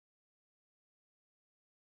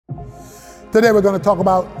Today we're going to talk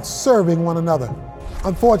about serving one another.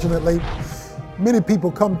 Unfortunately, many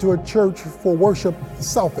people come to a church for worship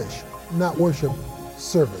selfish, not worship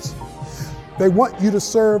service. They want you to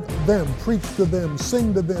serve them, preach to them,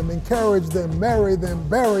 sing to them, encourage them, marry them,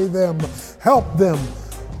 bury them, help them,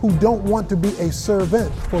 who don't want to be a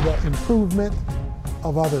servant for the improvement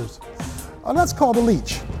of others. That's called a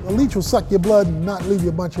leech. A leech will suck your blood and not leave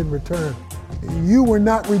you much in return. You were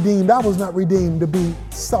not redeemed. I was not redeemed to be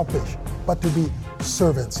selfish, but to be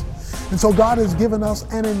servants. And so God has given us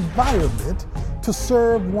an environment to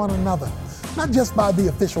serve one another, not just by the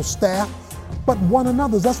official staff, but one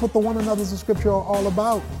another's. That's what the one another's of Scripture are all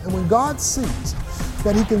about. And when God sees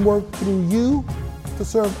that He can work through you to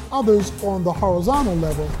serve others on the horizontal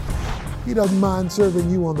level, He doesn't mind serving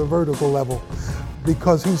you on the vertical level,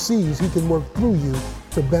 because He sees He can work through you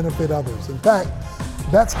to benefit others. In fact,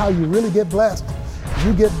 that's how you really get blessed.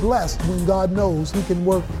 You get blessed when God knows He can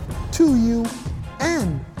work to you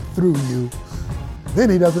and through you. Then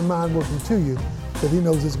He doesn't mind working to you, because He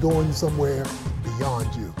knows it's going somewhere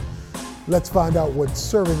beyond you. Let's find out what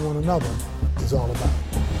serving one another is all about.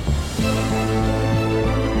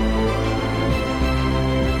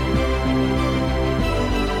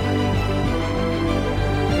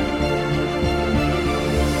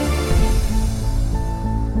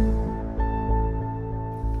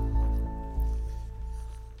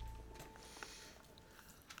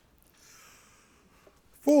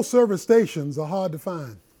 Full service stations are hard to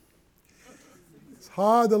find. It's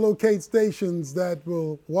hard to locate stations that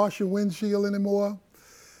will wash your windshield anymore,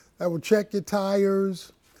 that will check your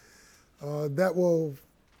tires, that will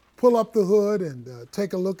pull up the hood and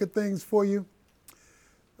take a look at things for you.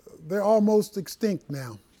 They're almost extinct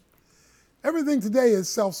now. Everything today is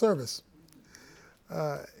self-service.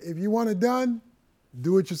 If you want it done,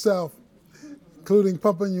 do it yourself, including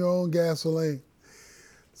pumping your own gasoline.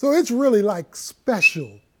 So it's really like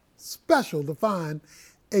special to find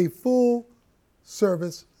a full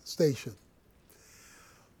service station.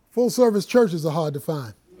 Full service churches are hard to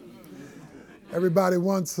find. Everybody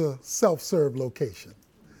wants a self-serve location.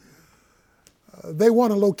 They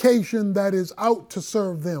want a location that is out to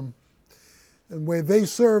serve them and where they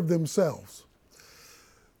serve themselves,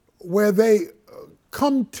 where they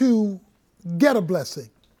come to get a blessing,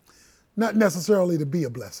 not necessarily to be a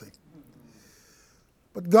blessing.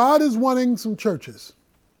 But God is wanting some churches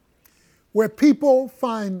where people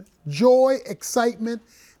find joy, excitement,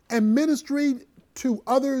 and ministry to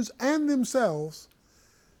others and themselves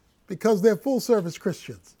because they're full-service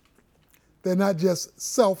Christians. They're not just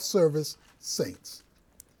self-service saints.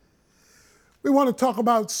 We want to talk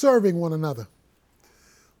about serving one another,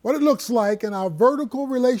 what it looks like in our vertical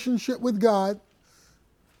relationship with God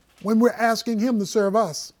when we're asking Him to serve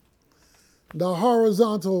us, and our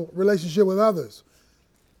horizontal relationship with others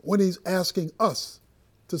when He's asking us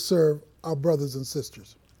to serve our brothers and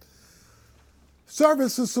sisters.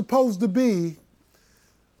 Service is supposed to be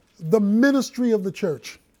the ministry of the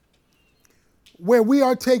church, where we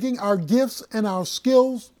are taking our gifts and our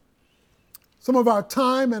skills, some of our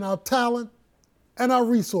time and our talent and our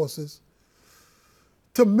resources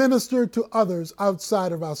to minister to others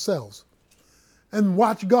outside of ourselves, and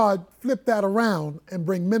watch God flip that around and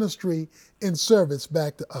bring ministry and service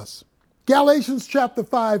back to us. Galatians chapter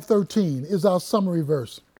 5:13 is our summary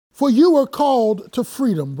verse. For you are called to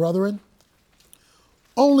freedom, brethren.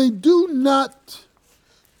 Only do not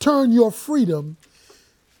turn your freedom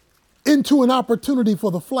into an opportunity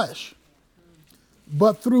for the flesh,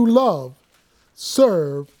 but through love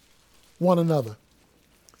serve one another.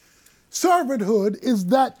 Servanthood is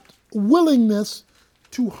that willingness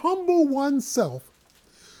to humble oneself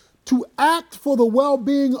to act for the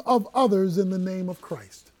well-being of others in the name of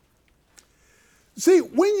Christ. See,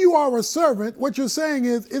 when you are a servant, what you're saying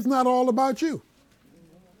is it's not all about you.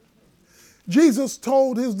 Jesus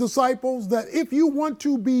told His disciples that if you want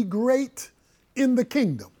to be great in the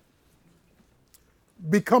kingdom,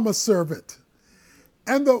 become a servant.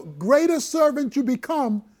 And the greater servant you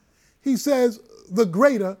become, He says, the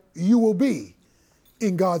greater you will be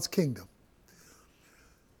in God's kingdom.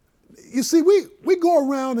 You see, we go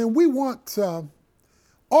around and we want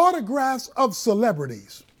autographs of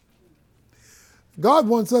celebrities. God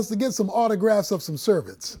wants us to get some autographs of some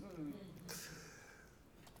servants.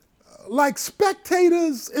 Like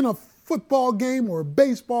spectators in a football game or a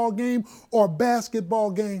baseball game or a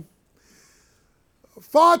basketball game,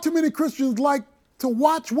 far too many Christians like to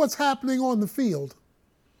watch what's happening on the field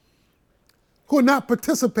who are not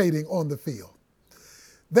participating on the field.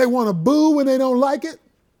 They want to boo when they don't like it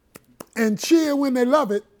and cheer when they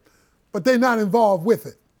love it, but they're not involved with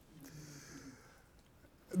it.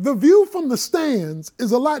 The view from the stands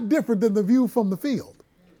is a lot different than the view from the field.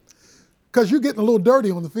 Because you're getting a little dirty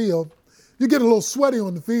on the field. You're getting a little sweaty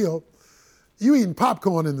on the field. You're eating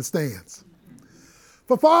popcorn in the stands.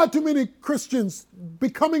 For far too many Christians,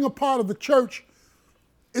 becoming a part of the church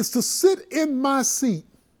is to sit in my seat.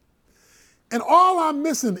 And all I'm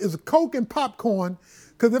missing is a Coke and popcorn,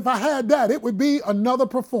 because if I had that, it would be another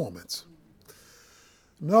performance.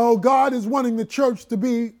 No, God is wanting the church to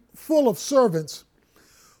be full of servants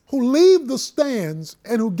who leave the stands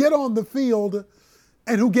and who get on the field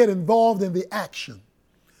and who get involved in the action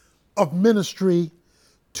of ministry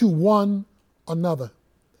to one another.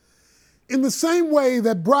 In the same way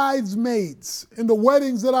that bridesmaids in the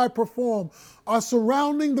weddings that I perform are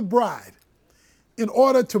surrounding the bride in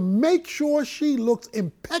order to make sure she looks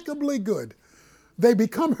impeccably good, they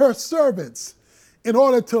become her servants in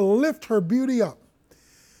order to lift her beauty up.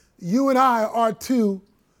 You and I are to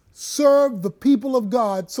serve the people of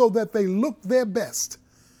God so that they look their best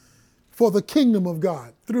for the kingdom of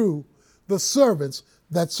God through the servants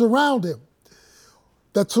that surround him,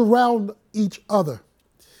 that surround each other.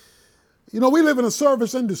 You know, we live in a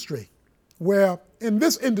service industry where in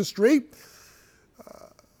this industry,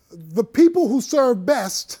 the people who serve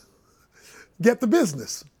best get the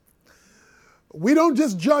business. We don't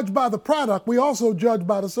just judge by the product, we also judge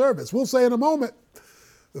by the service. We'll say in a moment,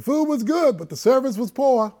 the food was good, but the service was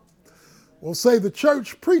poor. We'll say the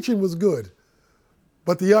church preaching was good,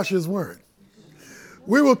 but the ushers weren't.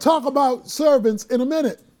 We will talk about servants in a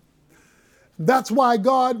minute. That's why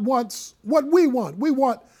God wants what we want. We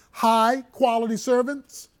want high quality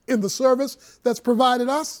servants in the service that's provided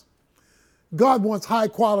us. God wants high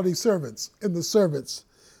quality servants in the servants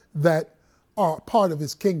that are part of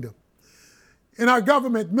his kingdom. In our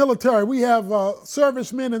government, military, we have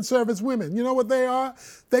servicemen and servicewomen. You know what they are?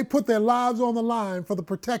 They put their lives on the line for the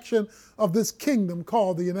protection of this kingdom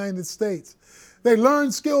called the United States. They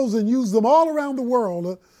learn skills and use them all around the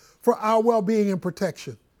world for our well-being and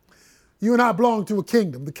protection. You and I belong to a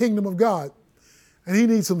kingdom, the kingdom of God, and he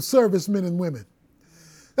needs some servicemen and women.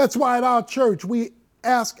 That's why at our church, we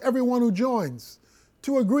ask everyone who joins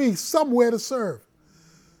to agree somewhere to serve.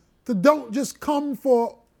 To don't just come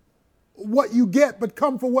for what you get, but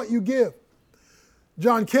come for what you give.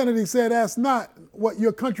 John Kennedy said, ask not what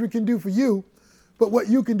your country can do for you, but what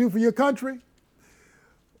you can do for your country.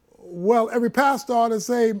 Well, every pastor ought to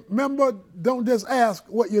say, remember, don't just ask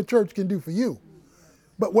what your church can do for you,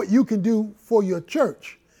 but what you can do for your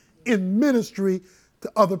church in ministry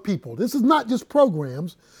to other people. This is not just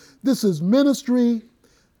programs. This is ministry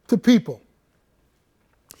to people.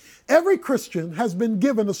 Every Christian has been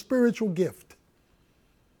given a spiritual gift,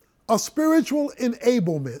 a spiritual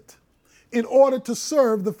enablement in order to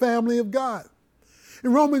serve the family of God.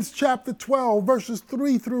 In Romans chapter 12, verses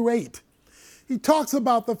 3 through 8, he talks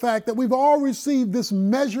about the fact that we've all received this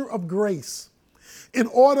measure of grace in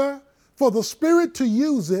order for the Spirit to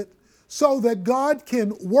use it so that God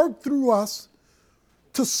can work through us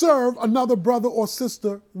to serve another brother or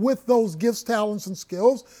sister with those gifts, talents, and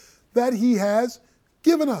skills that he has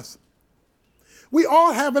given us. We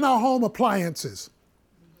all have in our home appliances.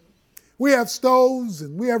 We have stoves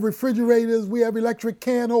and we have refrigerators, we have electric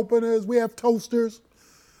can openers, we have toasters.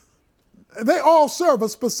 They all serve a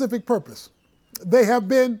specific purpose. They have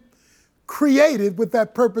been created with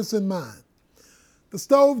that purpose in mind. The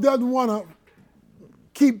stove doesn't want to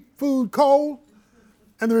keep food cold,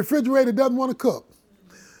 and the refrigerator doesn't want to cook.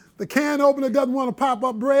 The can opener doesn't want to pop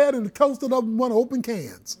up bread, and the toaster doesn't want to open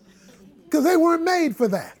cans, because they weren't made for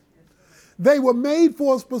that. They were made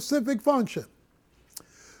for a specific function.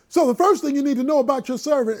 So the first thing you need to know about your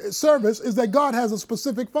service is that God has a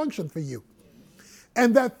specific function for you.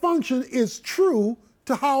 And that function is true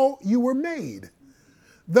to how you were made.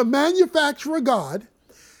 The manufacturer God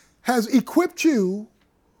has equipped you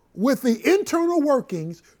with the internal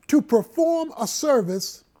workings to perform a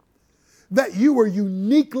service that you were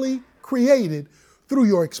uniquely created through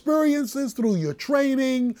your experiences, through your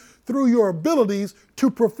training, through your abilities to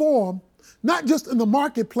perform, not just in the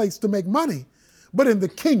marketplace to make money, but in the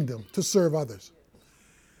kingdom to serve others.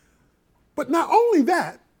 But not only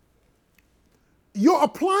that, your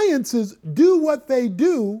appliances do what they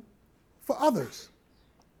do for others.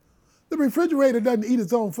 The refrigerator doesn't eat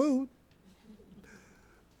its own food.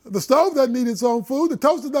 The stove doesn't eat its own food. The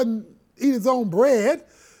toaster doesn't eat its own bread.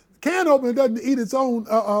 The can opener doesn't eat its own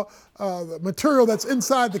material that's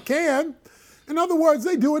inside the can. In other words,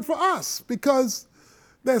 they do it for us because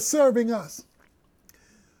they're serving us.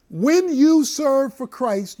 When you serve for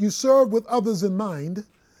Christ, you serve with others in mind,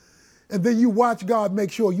 and then you watch God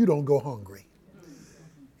make sure you don't go hungry.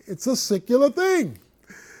 It's a secular thing.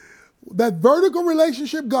 That vertical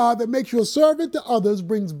relationship, God, that makes you a servant to others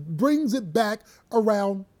brings it back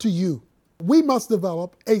around to you. We must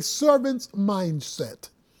develop a servant's mindset.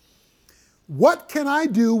 What can I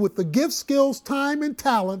do with the gifts, skills, time, and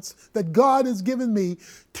talents that God has given me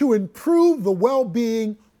to improve the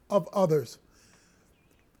well-being of others?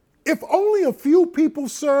 If only a few people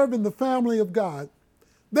serve in the family of God,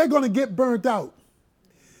 they're going to get burnt out.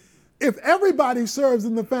 If everybody serves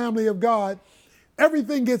in the family of God,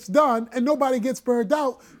 everything gets done and nobody gets burnt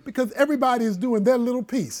out because everybody is doing their little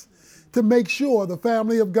piece to make sure the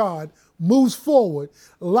family of God moves forward,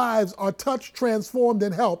 lives are touched, transformed,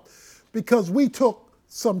 and helped because we took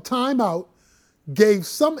some time out, gave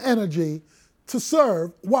some energy to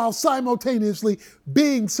serve while simultaneously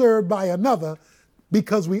being served by another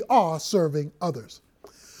because we are serving others.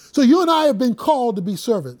 So you and I have been called to be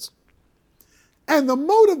servants. And the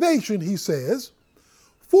motivation, he says,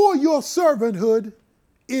 for your servanthood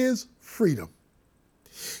is freedom.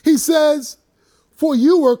 He says, for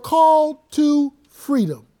you were called to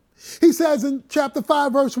freedom. He says in chapter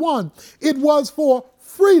 5, verse 1, it was for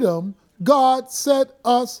freedom God set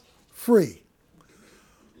us free.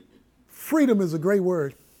 Freedom is a great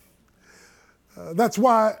word. That's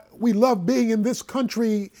why we love being in this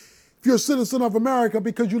country, if you're a citizen of America,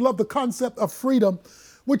 because you love the concept of freedom,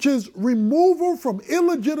 which is removal from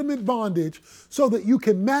illegitimate bondage so that you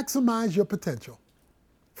can maximize your potential.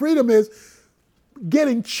 Freedom is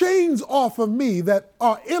getting chains off of me that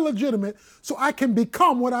are illegitimate so I can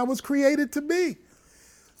become what I was created to be,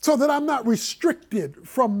 so that I'm not restricted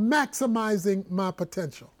from maximizing my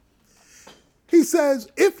potential. He says,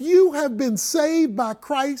 if you have been saved by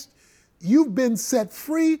Christ, you've been set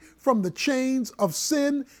free from the chains of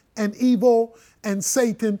sin and evil and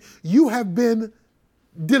Satan. You have been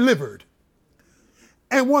delivered.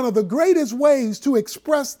 And one of the greatest ways to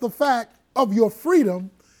express the fact of your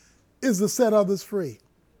freedom is to set others free.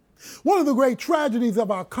 One of the great tragedies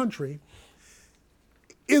of our country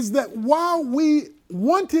is that while we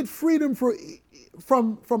wanted freedom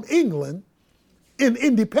from England in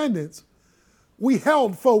independence, we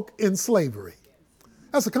held folk in slavery.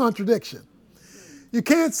 That's a contradiction. You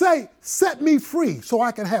can't say, set me free so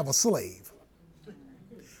I can have a slave.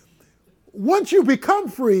 Once you become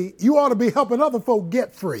free, you ought to be helping other folk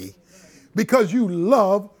get free because you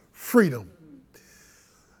love freedom.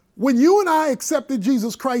 When you and I accepted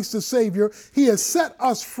Jesus Christ as Savior, he has set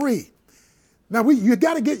us free. Now, you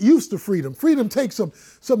got to get used to freedom. Freedom takes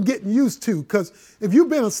some getting used to, because if you've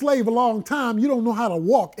been a slave a long time, you don't know how to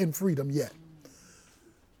walk in freedom yet.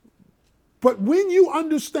 But when you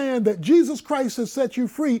understand that Jesus Christ has set you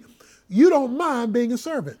free, you don't mind being a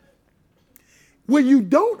servant. When you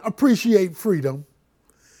don't appreciate freedom,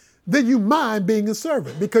 then you mind being a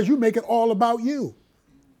servant because you make it all about you.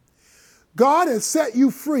 God has set you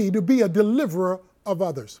free to be a deliverer of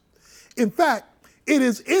others. In fact, it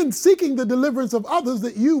is in seeking the deliverance of others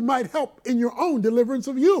that you might help in your own deliverance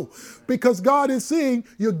of you, because God is seeing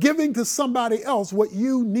you're giving to somebody else what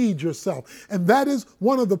you need yourself. And that is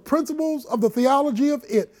one of the principles of the theology of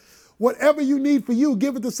it. Whatever you need for you,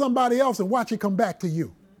 give it to somebody else and watch it come back to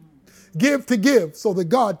you. Give to give so that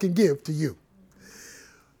God can give to you.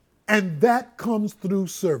 And that comes through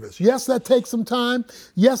service. Yes, that takes some time.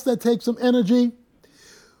 Yes, that takes some energy.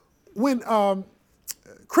 When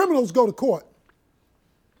criminals go to court,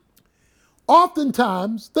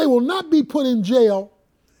 oftentimes they will not be put in jail,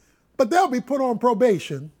 but they'll be put on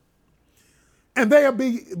probation, and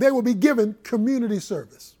they will be given community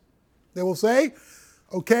service. They will say,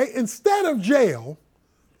 okay, instead of jail,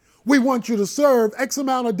 we want you to serve X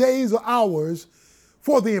amount of days or hours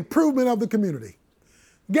for the improvement of the community.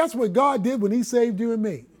 Guess what God did when he saved you and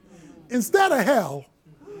me? Instead of hell,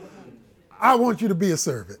 I want you to be a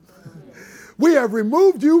servant. We have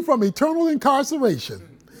removed you from eternal incarceration.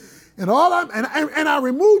 And I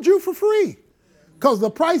removed you for free because the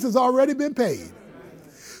price has already been paid.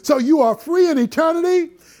 So you are free in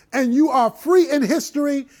eternity and you are free in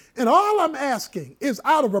history. And all I'm asking is,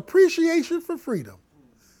 out of appreciation for freedom,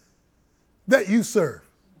 that you serve.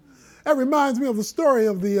 That reminds me of the story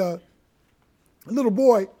of the little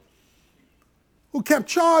boy who kept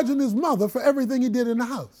charging his mother for everything he did in the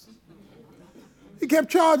house. He kept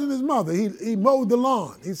charging his mother. He mowed the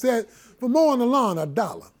lawn. He said, for mowing the lawn,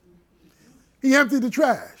 $1. He emptied the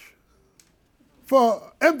trash.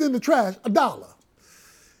 For emptying the trash, $1.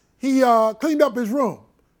 He cleaned up his room.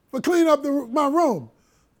 For cleaning up my room,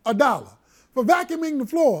 $1. For vacuuming the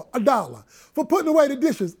floor, $1. For putting away the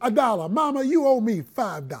dishes, $1. Mama, you owe me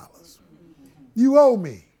 $5. You owe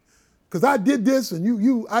me. Because I did this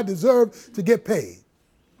and I deserve to get paid.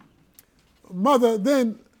 Mother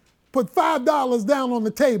then put $5 down on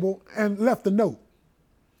the table and left a note.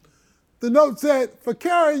 The note said, for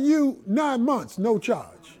carrying you 9 months, no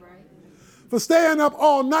charge. For staying up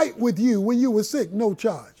all night with you when you were sick, no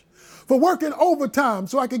charge. For working overtime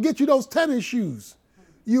so I could get you those tennis shoes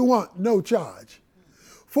you want, no charge.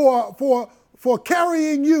 For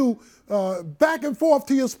carrying you back and forth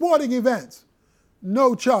to your sporting events,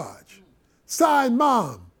 no charge. Signed,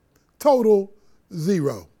 Mom, total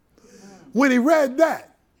zero. When he read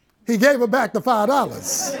that, he gave her back the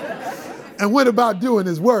 $5 and went about doing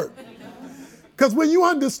his work. Because when you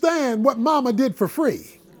understand what Mama did for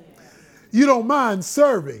free, you don't mind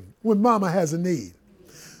serving when Mama has a need.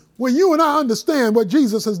 When you and I understand what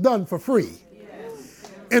Jesus has done for free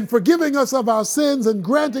in forgiving us of our sins and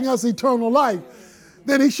granting us eternal life,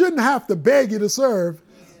 then he shouldn't have to beg you to serve,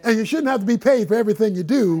 and you shouldn't have to be paid for everything you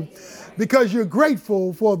do, because you're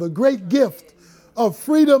grateful for the great gift of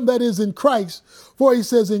freedom that is in Christ. For he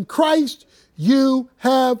says, in Christ you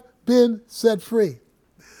have been set free.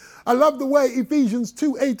 I love the way Ephesians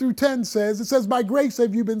 2:8-10 says. It says, by grace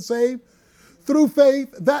have you been saved, through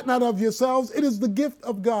faith, that not of yourselves. It is the gift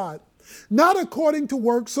of God, not according to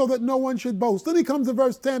works, so that no one should boast. Then he comes to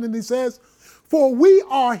verse 10 and he says, for we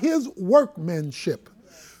are his workmanship,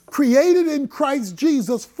 created in Christ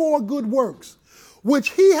Jesus for good works,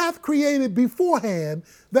 which he hath created beforehand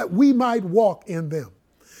that we might walk in them.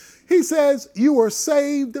 He says, you are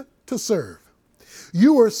saved to serve.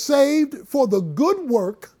 You are saved for the good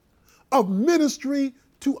work of ministry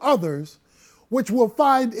to others, which will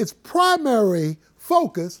find its primary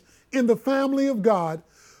focus in the family of God,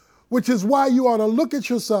 which is why you ought to look at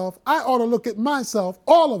yourself. I ought to look at myself.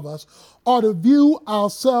 All of us ought to view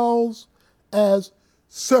ourselves as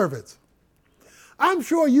servants. I'm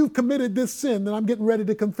sure you've committed this sin that I'm getting ready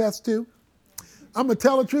to confess to. I'm going to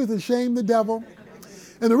tell the truth and shame the devil.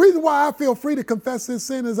 And the reason why I feel free to confess this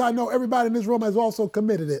sin is I know everybody in this room has also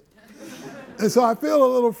committed it. And so I feel a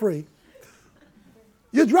little free.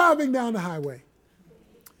 You're driving down the highway.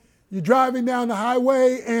 You're driving down the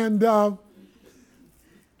highway and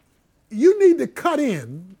you need to cut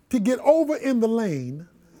in to get over in the lane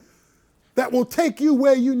that will take you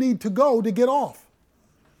where you need to go to get off.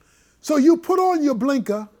 So you put on your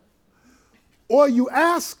blinker, or you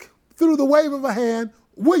ask through the wave of a hand,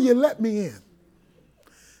 will you let me in?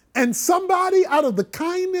 And somebody, out of the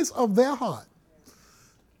kindness of their heart,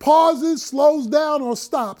 pauses, slows down, or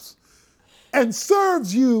stops and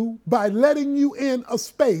serves you by letting you in a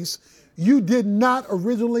space you did not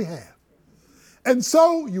originally have. And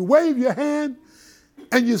so you wave your hand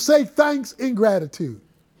and you say thanks in gratitude.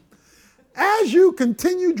 As you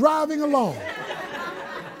continue driving along,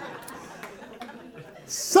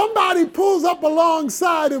 somebody pulls up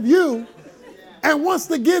alongside of you and wants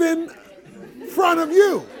to get in front of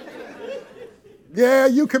you. Yeah,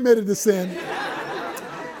 you committed the sin.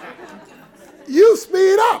 You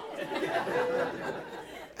speed up.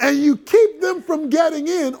 And you keep them from getting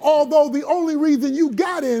in, although the only reason you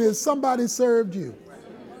got in is somebody served you.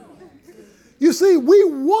 You see, we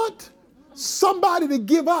want somebody to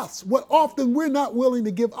give us what often we're not willing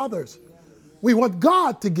to give others. We want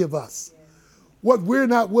God to give us what we're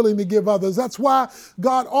not willing to give others. That's why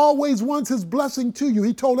God always wants his blessing to you.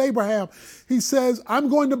 He told Abraham, he says, I'm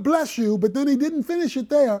going to bless you, but then he didn't finish it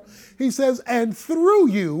there. He says, and through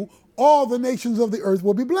you, all the nations of the earth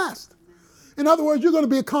will be blessed. In other words, you're going to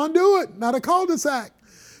be a conduit, not a cul-de-sac.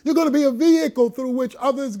 You're going to be a vehicle through which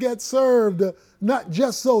others get served, not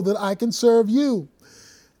just so that I can serve you.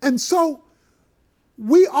 And so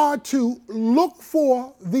we are to look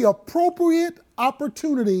for the appropriate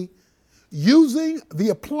opportunity using the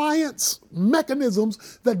appliance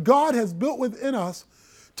mechanisms that God has built within us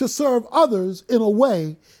to serve others in a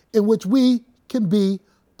way in which we can be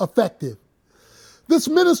effective. This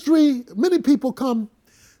ministry, many people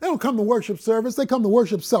they don't come to worship service, they come to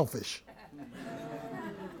worship selfish.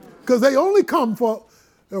 Because they only come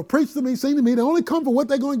they'll preach to me, sing to me, they only come for what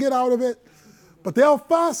they're going to get out of it, but they'll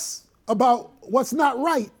fuss about what's not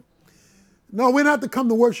right. No, we're not to come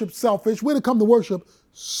to worship selfish, we're to come to worship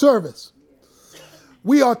service.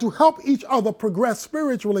 We are to help each other progress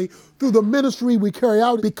spiritually through the ministry we carry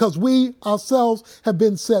out because we ourselves have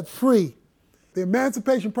been set free. The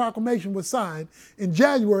Emancipation Proclamation was signed in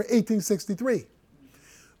January 1863.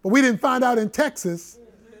 But we didn't find out in Texas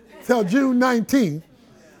till June 19,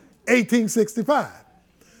 1865.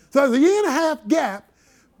 So there's a year and a half gap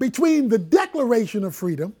between the Declaration of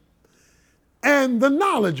Freedom and the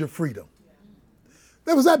knowledge of freedom.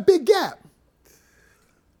 There was that big gap.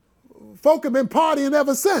 Folk have been partying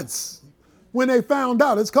ever since when they found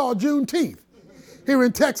out. It's called Juneteenth here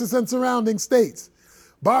in Texas and surrounding states.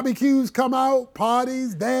 Barbecues come out,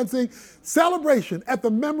 parties, dancing, celebration at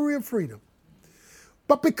the memory of freedom.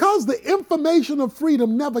 But because the information of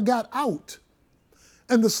freedom never got out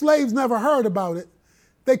and the slaves never heard about it,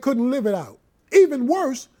 they couldn't live it out. Even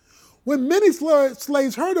worse, when many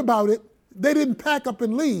slaves heard about it, they didn't pack up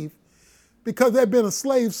and leave because they'd been a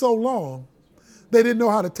slave so long, they didn't know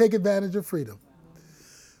how to take advantage of freedom.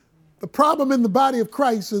 The problem in the body of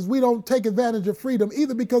Christ is we don't take advantage of freedom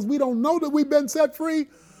either because we don't know that we've been set free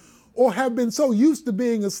or have been so used to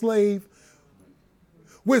being a slave,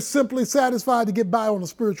 we're simply satisfied to get by on a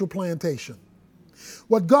spiritual plantation.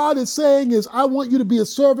 What God is saying is, I want you to be a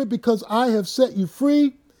servant because I have set you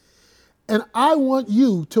free, and I want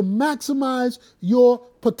you to maximize your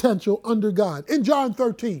potential under God. In John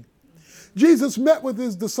 13, Jesus met with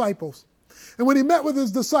his disciples. And when he met with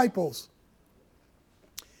his disciples,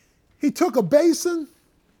 he took a basin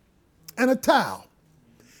and a towel,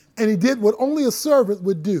 and he did what only a servant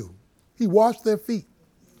would do. He washed their feet.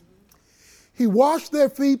 He washed their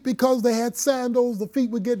feet because they had sandals, the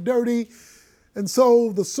feet would get dirty, and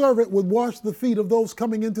so the servant would wash the feet of those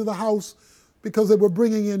coming into the house because they were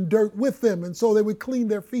bringing in dirt with them, and so they would clean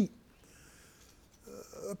their feet.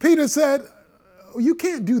 Peter said, you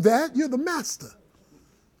can't do that. You're the master.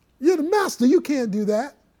 You're the master. You can't do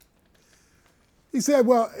that. He said,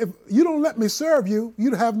 well, if you don't let me serve you,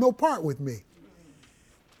 you'd have no part with me.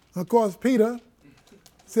 Of course, Peter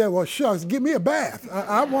said, well, shucks, give me a bath.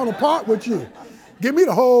 I want to part with you. Give me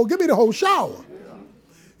the whole shower.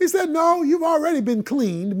 He said, no, you've already been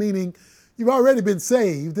cleaned, meaning you've already been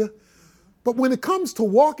saved. But when it comes to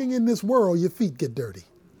walking in this world, your feet get dirty.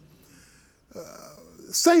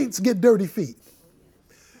 Saints get dirty feet.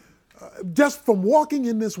 Just from walking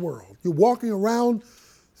in this world, you're walking around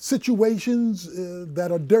situations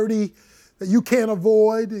that are dirty, that you can't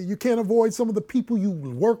avoid. You can't avoid some of the people you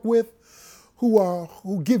work with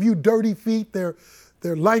who give you dirty feet. Their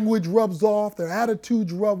language rubs off, their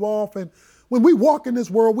attitudes rub off. And when we walk in this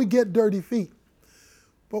world, we get dirty feet.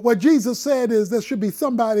 But what Jesus said is there should be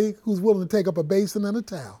somebody who's willing to take up a basin and a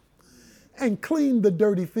towel and clean the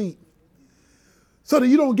dirty feet so that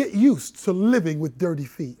you don't get used to living with dirty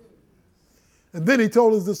feet. And then he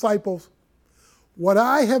told his disciples, what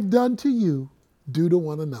I have done to you, do to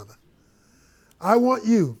one another. I want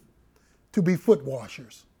you to be foot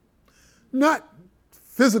washers, not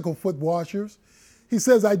physical foot washers. He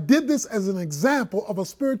says, I did this as an example of a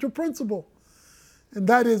spiritual principle. And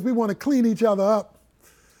that is, we want to clean each other up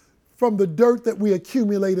from the dirt that we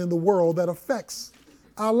accumulate in the world that affects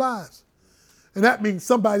our lives. And that means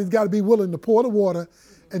somebody's got to be willing to pour the water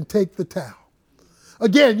and take the towel.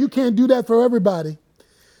 Again, you can't do that for everybody,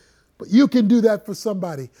 but you can do that for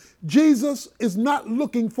somebody. Jesus is not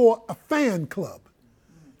looking for a fan club.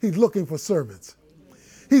 He's looking for servants.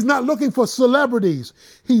 He's not looking for celebrities.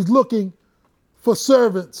 He's looking for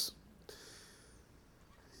servants.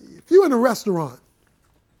 If you're in a restaurant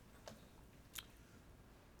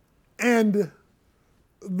and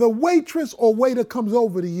the waitress or waiter comes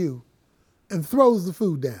over to you and throws the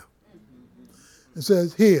food down and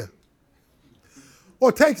says, here,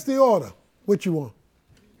 or takes the order, what you want,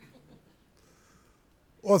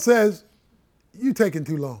 or says, you taking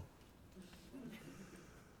too long.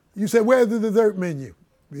 You say, where's the dessert menu?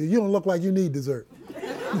 You don't look like you need dessert.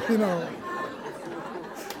 You know.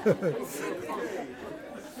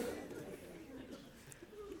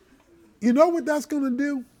 You know what that's going to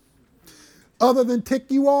do? Other than tick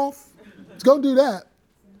you off? It's going to do that.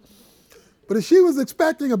 But if she was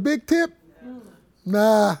expecting a big tip,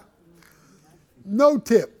 nah, no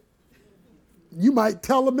tip. You might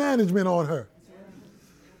tell the management on her.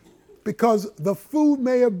 Because the food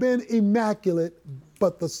may have been immaculate,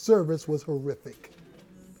 but the service was horrific.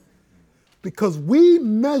 Because we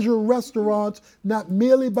measure restaurants not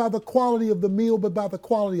merely by the quality of the meal, but by the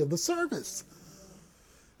quality of the service.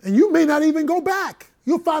 And you may not even go back.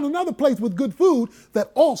 You'll find another place with good food that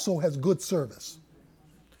also has good service.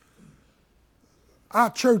 Our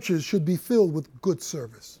churches should be filled with good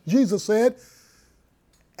service. Jesus said,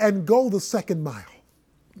 and go the second mile.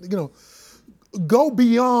 You know, go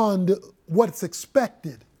beyond what's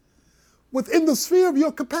expected within the sphere of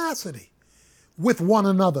your capacity with one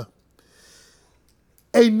another.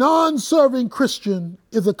 A non-serving Christian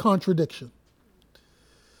is a contradiction.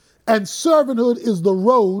 And servanthood is the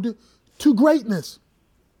road to greatness.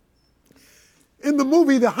 In the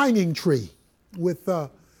movie The Hanging Tree with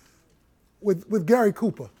Gary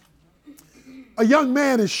Cooper, a young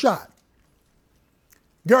man is shot.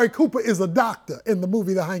 Gary Cooper is a doctor in the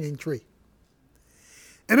movie The Hanging Tree.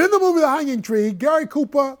 And in the movie The Hanging Tree, Gary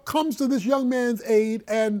Cooper comes to this young man's aid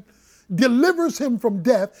and delivers him from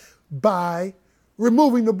death by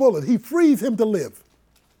removing the bullet. He frees him to live.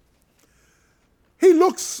 He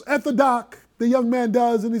looks at the doc, the young man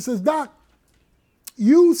does, and he says, "Doc,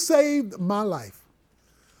 you saved my life.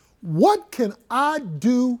 What can I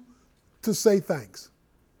do to say thanks?"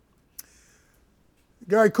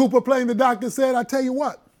 Gary Cooper, playing the doctor, said, "I tell you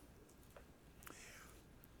what,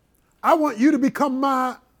 I want you to become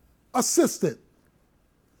my assistant.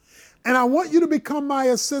 And I want you to become my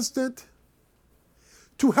assistant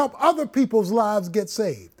to help other people's lives get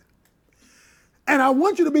saved. And I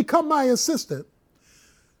want you to become my assistant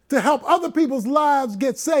to help other people's lives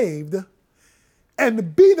get saved and to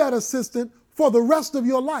be that assistant for the rest of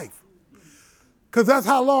your life. Because that's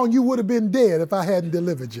how long you would have been dead if I hadn't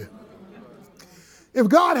delivered you. If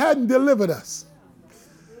God hadn't delivered us,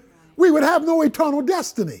 we would have no eternal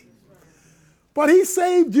destiny. But he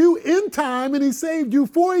saved you in time, and he saved you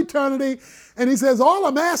for eternity. And he says, all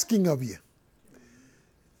I'm asking of you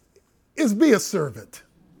is be a servant.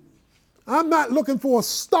 I'm not looking for a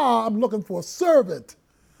star, I'm looking for a servant.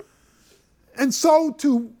 And so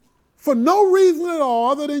for no reason at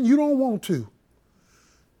all other than you don't want to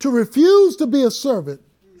refuse to be a servant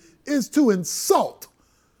is to insult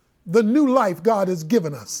the new life God has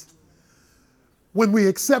given us when we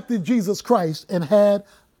accepted Jesus Christ and had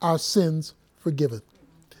our sins forgiven.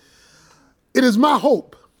 It is my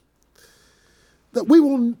hope that we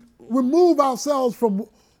will remove ourselves from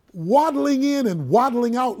waddling in and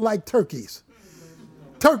waddling out like turkeys.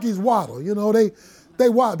 Turkeys waddle, they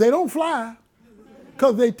waddle. They don't fly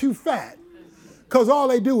because they're too fat, because all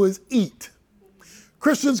they do is eat.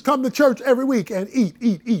 Christians come to church every week and eat,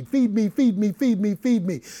 feed me, feed me, feed me, feed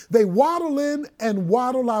me. They waddle in and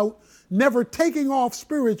waddle out, never taking off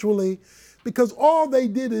spiritually, because all they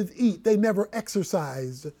did is eat. They never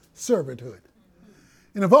exercised servanthood.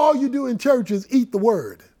 And if all you do in church is eat the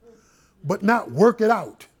word, but not work it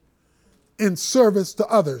out in service to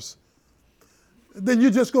others, then you're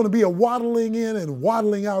just going to be a waddling in and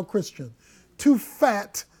waddling out Christian, too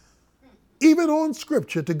fat, even on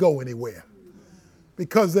scripture, to go anywhere,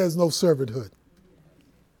 because there's no servanthood.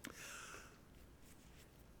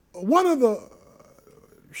 One of the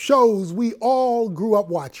shows we all grew up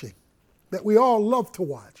watching, that we all love to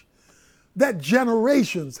watch, that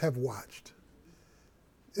generations have watched,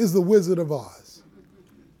 is The Wizard of Oz.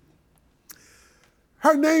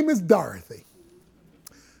 Her name is Dorothy.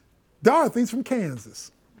 Dorothy's from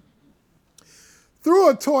Kansas. Through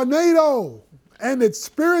a tornado and its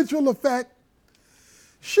spiritual effect,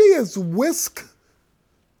 she is whisked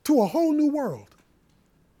to a whole new world.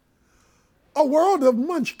 A world of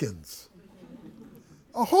munchkins.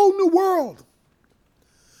 A whole new world.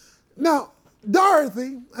 Now,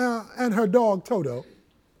 Dorothy and her dog Toto,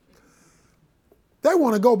 they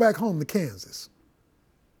want to go back home to Kansas.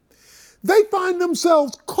 They find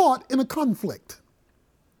themselves caught in a conflict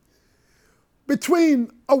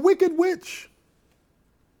between a wicked witch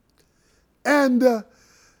and a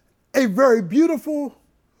very beautiful,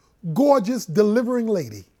 gorgeous, delivering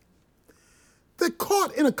lady. They're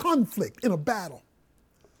caught in a conflict, in a battle.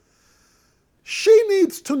 She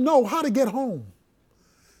needs to know how to get home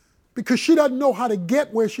because she doesn't know how to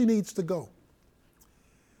get where she needs to go.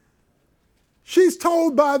 She's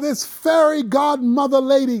told by this fairy godmother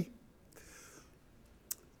lady,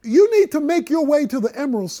 you need to make your way to the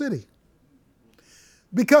Emerald City.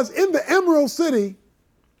 Because in the Emerald City,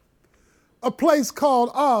 a place called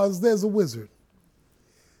Oz, there's a wizard.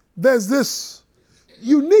 There's this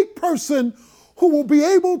unique person who will be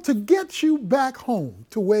able to get you back home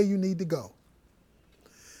to where you need to go.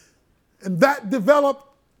 And that developed,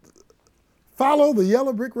 follow the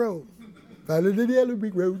yellow brick road. Follow the yellow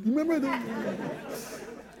brick road. You remember that?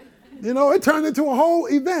 It turned into a whole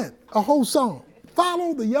event, a whole song.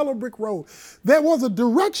 Follow the yellow brick road. There was a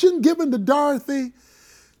direction given to Dorothy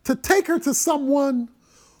to take her to someone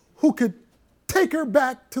who could take her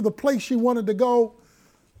back to the place she wanted to go,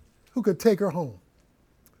 who could take her home.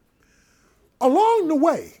 Along the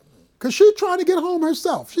way, because she's trying to get home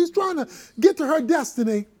herself, she's trying to get to her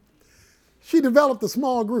destiny, she developed a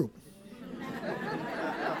small group.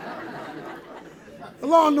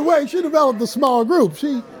 Along the way, she developed a small group.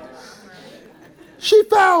 She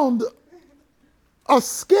found a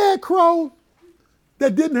scarecrow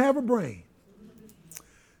that didn't have a brain.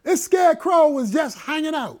 This scarecrow was just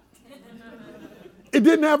hanging out. It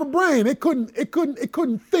didn't have a brain. It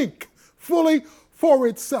couldn't think fully for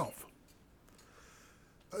itself.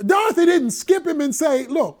 Dorothy didn't skip him and say,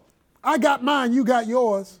 look, I got mine, you got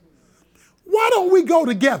yours. Why don't we go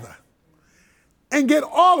together and get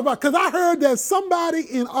all of us? Because I heard there's somebody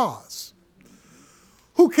in Oz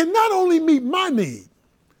who can not only meet my need,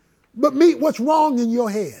 but meet what's wrong in your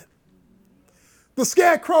head. The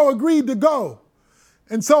Scarecrow agreed to go.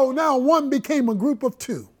 And so now one became a group of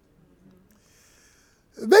two.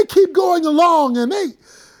 They keep going along and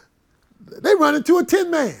they run into a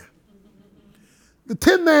Tin Man. The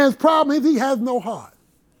Tin Man's problem is he has no heart.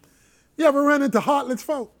 You ever run into heartless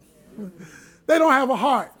folk? They don't have a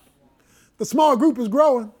heart. The small group is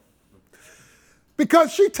growing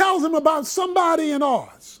because she tells him about somebody in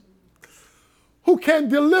Oz who can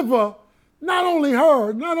deliver not only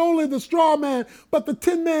her, not only the straw man, but the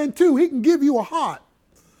Tin Man too. He can give you a heart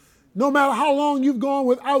no matter how long you've gone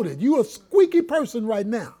without it. You're a squeaky person right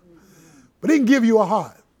now, but he can give you a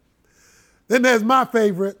heart. Then there's my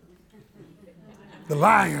favorite, the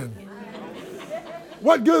lion.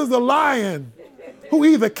 What good is the lion who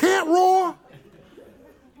either can't roar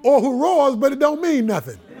or who roars but it don't mean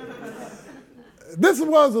nothing? This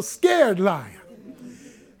was a scared lion.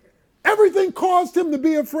 Everything caused him to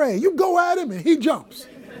be afraid. You go at him and he jumps.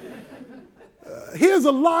 Here's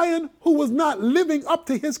a lion who was not living up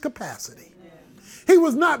to his capacity. He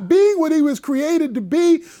was not being what he was created to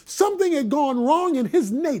be. Something had gone wrong in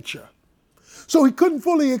his nature, so he couldn't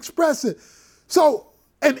fully express it. So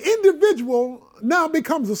an individual now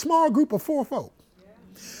becomes a small group of four folk.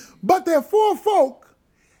 But they're four folk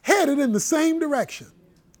headed in the same direction.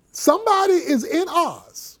 Somebody is in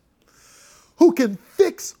Oz who can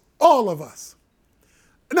fix all of us.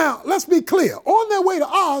 Now, let's be clear. On their way to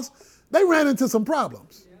Oz, they ran into some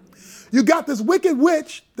problems. You got this wicked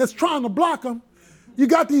witch that's trying to block them. You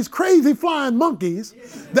got these crazy flying monkeys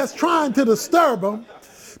that's trying to disturb them,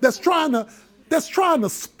 that's trying to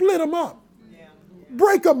split them up,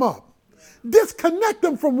 break them up, disconnect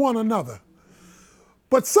them from one another.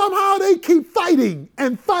 But somehow they keep fighting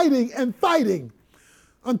and fighting and fighting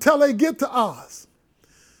until they get to Oz.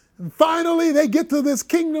 And finally they get to this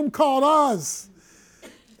kingdom called Oz.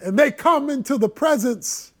 And they come into the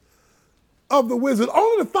presence of the wizard,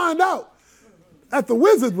 only to find out that the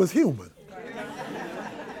wizard was human.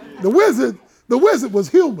 The wizard was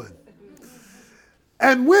human.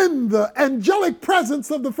 And when the angelic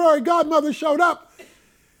presence of the fairy godmother showed up, she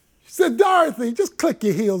said, Dorothy, just click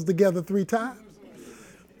your heels together 3 times.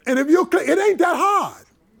 And if you click, it ain't that hard.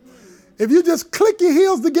 If you just click your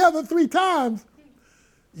heels together 3 times,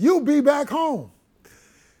 you'll be back home.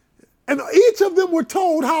 And each of them were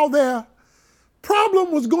told how their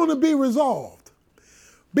problem was going to be resolved,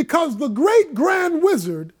 because the great grand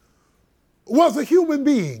wizard was a human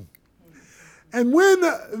being. And when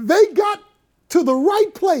they got to the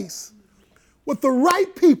right place with the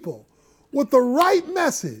right people, with the right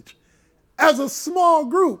message, as a small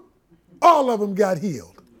group, all of them got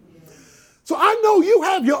healed. So I know you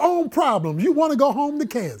have your own problems. You want to go home to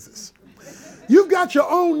Kansas. You've got your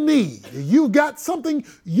own need. You've got something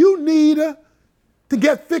you need to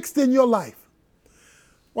get fixed in your life.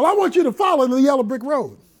 Well, I want you to follow the yellow brick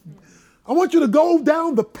road. I want you to go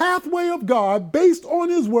down the pathway of God based on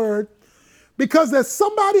his word, because there's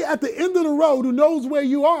somebody at the end of the road who knows where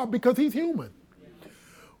you are, because he's human.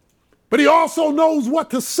 But he also knows what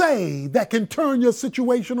to say that can turn your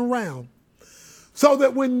situation around, so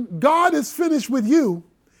that when God is finished with you,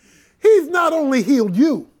 he's not only healed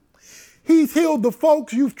you, he's healed the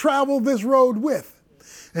folks you've traveled this road with.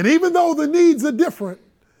 And even though the needs are different,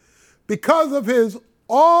 because of his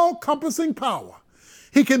all-encompassing power,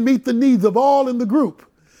 he can meet the needs of all in the group,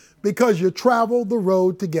 because you traveled the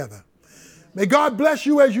road together. May God bless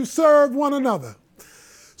you as you serve one another,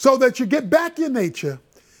 so that you get back your nature,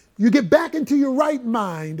 you get back into your right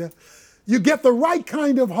mind, you get the right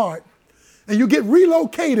kind of heart, and you get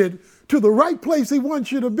relocated to the right place he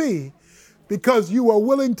wants you to be, because you are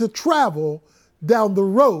willing to travel down the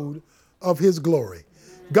road of his glory.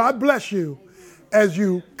 God bless you as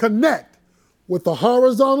you connect with the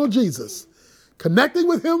horizontal Jesus, connecting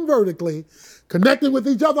with him vertically, connecting with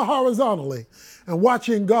each other horizontally, and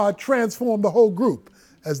watching God transform the whole group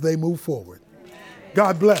as they move forward.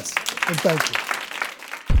 God bless and thank you.